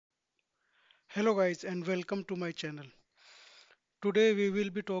Hello guys and welcome to my channel. Today we will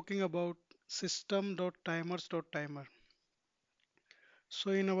be talking about System.Timers.Timer.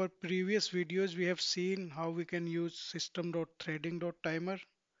 So in our previous videos we have seen how we can use System.Threading.Timer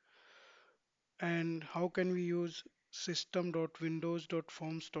and how can we use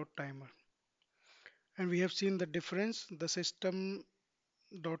System.Windows.Forms.Timer. And we have seen the difference. The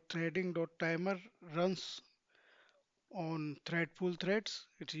System.Threading.Timer runs on thread pool threads.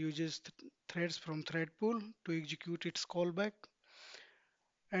 It uses threads from thread pool to execute its callback.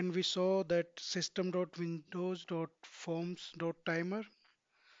 And we saw that System.Windows.Forms.Timer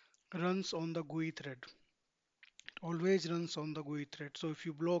runs on the GUI thread. It always runs on the GUI thread. So if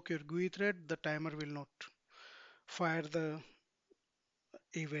you block your GUI thread, the timer will not fire the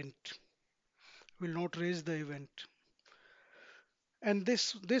event, will not raise the event. And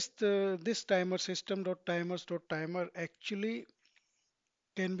this timer System.Timers.Timer actually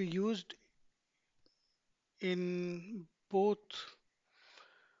can be used in both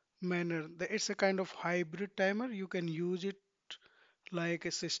manner. It's a kind of hybrid timer. You can use it like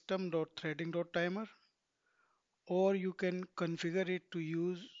a System.Threading.Timer, or you can configure it to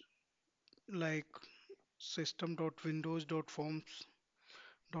use like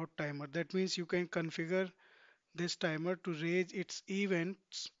System.Windows.Forms.Timer. That means you can configure this timer to raise its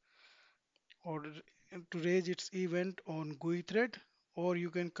events or to raise its event on GUI thread, or you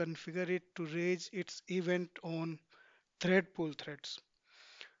can configure it to raise its event on thread pool threads.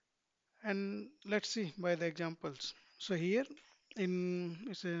 And let's see by the examples. So here in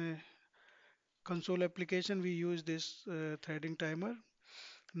it's a console application we use this threading timer.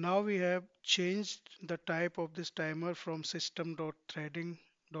 Now we have changed the type of this timer from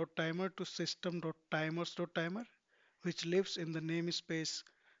System.Threading.Timer to System.Timers.Timer, which lives in the namespace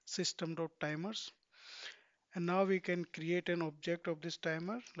System.Timers. And now we can create an object of this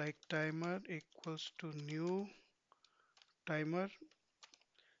timer like timer equals to new timer,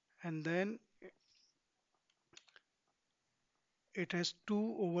 and then it has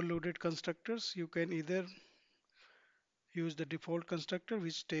two overloaded constructors. You can either use the default constructor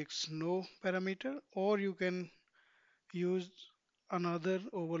which takes no parameter, or you can use another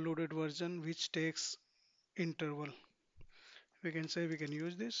overloaded version which takes interval. We can say we can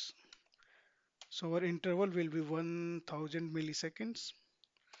use this. So our interval will be 1000 milliseconds,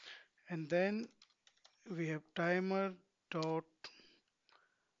 and then we have timer dot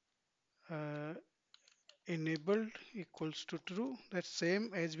uh, enabled equals to true. That's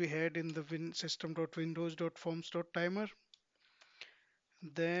same as we had in the System.Windows.Forms.Timer.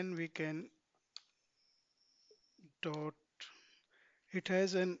 Then we can dot, it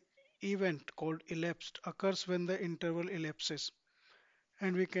has an event called elapsed, occurs when the interval elapses,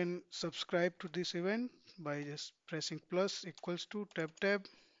 and we can subscribe to this event by just pressing plus equals to tab,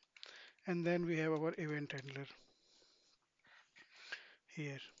 and then we have our event handler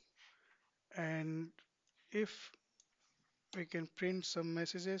here. And if we can print some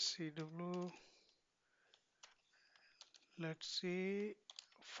messages, cw, let's see.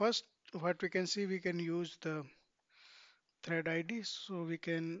 First, what we can see, we can use the thread ID, so we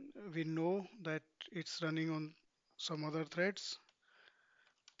know that it's running on some other threads.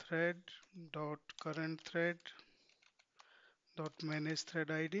 Thread dot current thread dot manage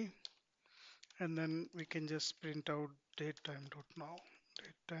thread ID, and then we can just print out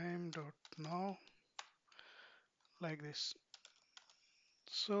datetime.now like this.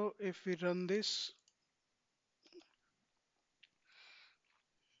 So if we run this,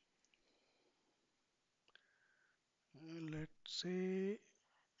 let's see,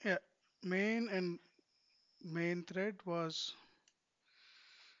 yeah, main thread was,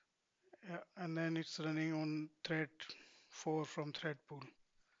 yeah, and then it's running on thread 4 from thread pool.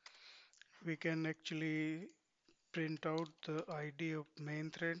 We can actually print out the ID of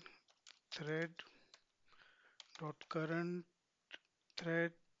main thread, thread dot current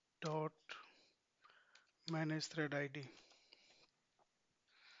thread dot manage thread ID.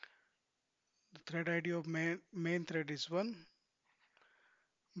 The thread ID of main thread is 1,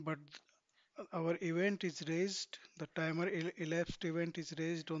 but our event is raised, the timer elapsed event is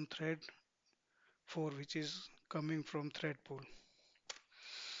raised on thread 4, which is coming from thread pool.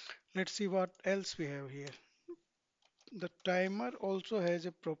 Let's see what else we have here. The timer also has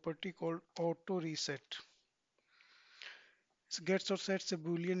a property called auto reset. It gets or sets a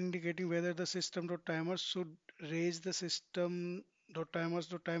boolean indicating whether the System.Timer should raise the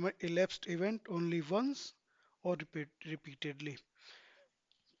System.Timers.Timer elapsed event only once or repeatedly.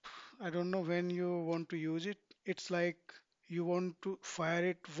 I don't know when you want to use it. It's like you want to fire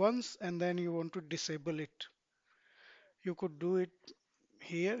it once and then you want to disable it. You could do it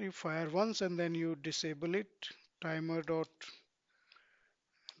here you fire once and then you disable it. Timer dot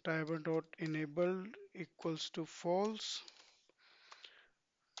enabled equals to false.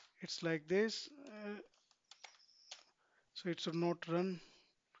 It's like this. So it should not run.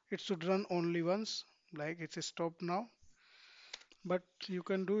 It should run only once, like it's a stop now. But you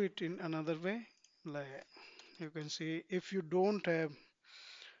can do it in another way. Like you can see, if you don't have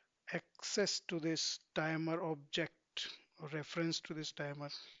access to this timer object or reference to this timer,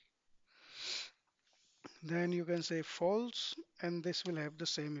 then you can say false, and this will have the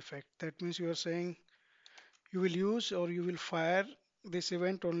same effect. That means you are saying you will use or you will fire this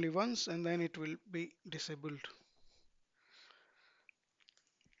event only once and then it will be disabled,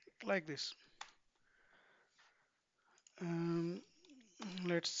 like this. um,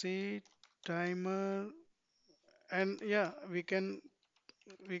 let's see, timer. And yeah, we can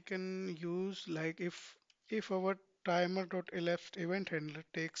use, like, if our timer.elapsed event handler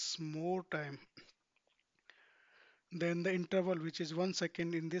takes more time than the interval, which is 1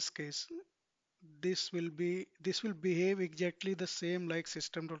 second in this case, this will behave exactly the same like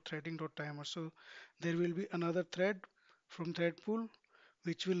System.Threading.Timer. So there will be another thread from thread pool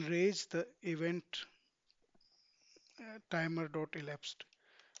which will raise the event timer.elapsed,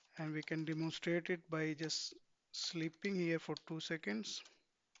 and we can demonstrate it by just sleeping here for 2 seconds,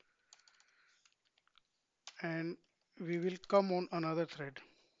 and we will come on another thread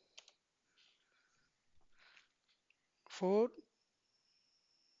 4,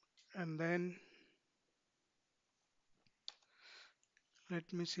 and then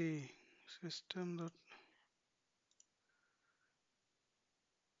let me see, system dot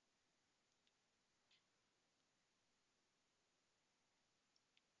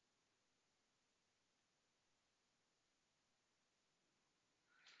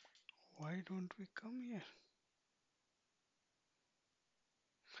why don't we come here?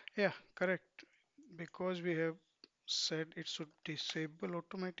 Yeah, correct, because we have said it should disable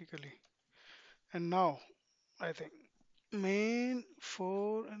automatically. And now I think main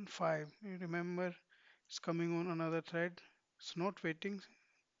 4 and 5, you remember, it's coming on another thread. It's not waiting.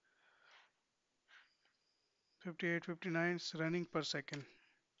 58, 59 is running per second,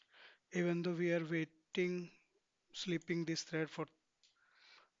 even though we are waiting, sleeping this thread for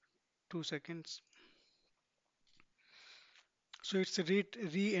 2 seconds. So it's a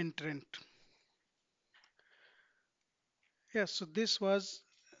re-entrant. Yeah, so this was,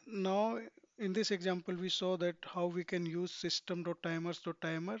 now in this example we saw that how we can use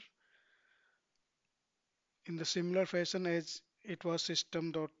System.Timers.Timer in the similar fashion as it was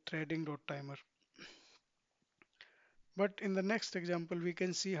System.Threading.Timer. But in the next example we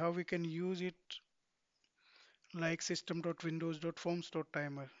can see how we can use it like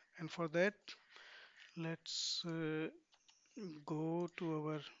System.Windows.Forms.Timer. And for that, let's go to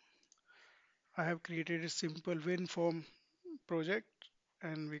our, I have created a simple WinForm project,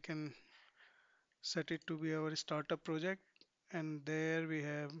 and we can set it to be our startup project. And there we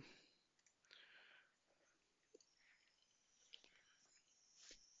have,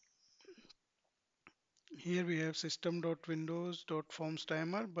 here we have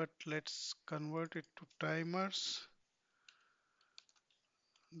System.Windows.Forms.Timer, but let's convert it to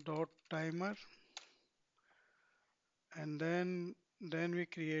timers.timer, and then we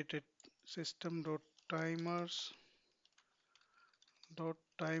created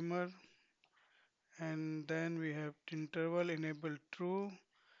System.Timers.Timer, and then we have interval enabled true,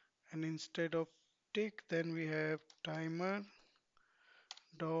 and instead of tick then we have timer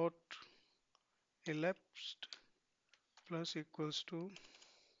dot elapsed plus equals to,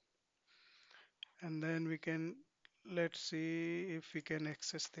 and then we can, let's see if we can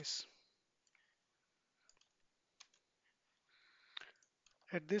access this.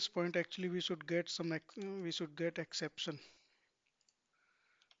 At this point actually we should get we should get exception,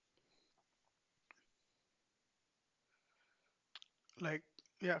 like,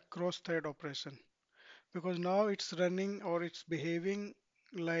 yeah, cross thread operation, because now it's running or it's behaving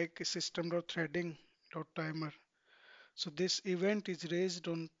like a System.Threading.Timer. So this event is raised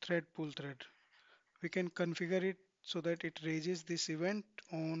on thread pool thread. We can configure it so that it raises this event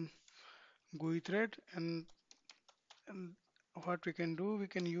on GUI thread, and what we can do, we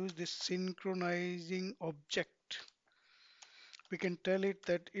can use this synchronizing object. We can tell it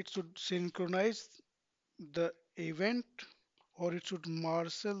that it should synchronize the event, or it should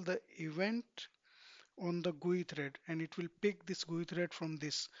marshal the event on the GUI thread, and it will pick this GUI thread from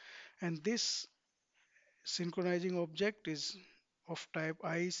this. And this synchronizing object is of type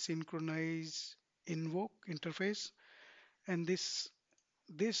iSynchronize invoke interface, and this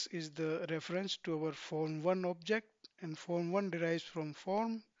is the reference to our form1 object, and form1 derives from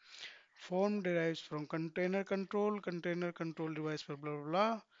form derives from container control derives from blah blah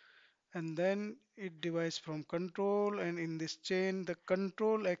blah, and then it derives from control, and in this chain the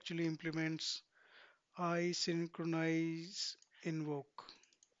control actually implements isynchronize invoke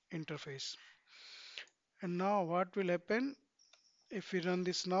interface. And now what will happen if we run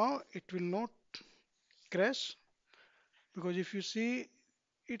this now? It will not crash, because if you see,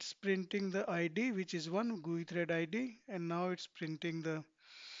 it's printing the ID, which is one GUI thread ID, and now it's printing the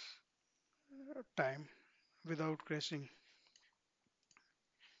time without crashing.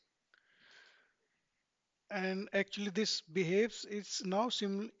 And actually this behaves, it's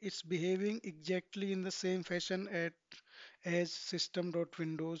behaving exactly in the same fashion as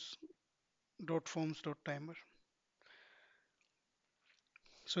System.Windows.Forms.Timer.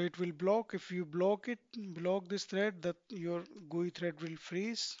 So it will block, if you block this thread, that your GUI thread will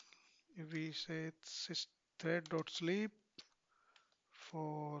freeze. If we say thread.sleep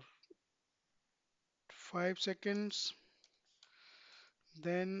for 5 seconds,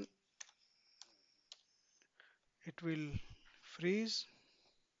 then it will freeze.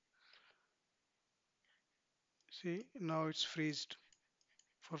 See, now it's freezed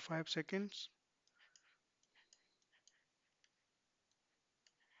for 5 seconds,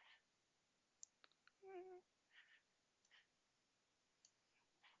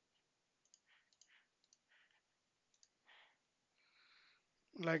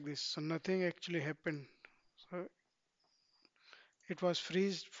 like this. So nothing actually happened. So it was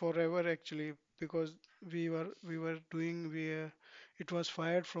freezed forever actually, because we were doing we it was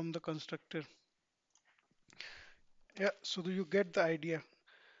fired from the constructor. Yeah, so do you get the idea?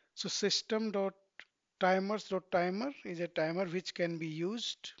 So System.Timers.Timer is a timer which can be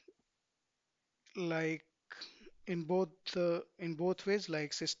used like in both ways,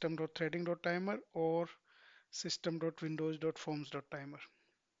 like System.Threading.Timer or System.Windows.Forms.Timer.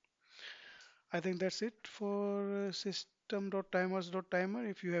 I think that's it for System.Timers.Timer.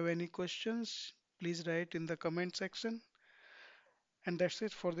 If you have any questions, please write in the comment section. And that's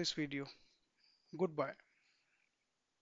it for this video. Goodbye.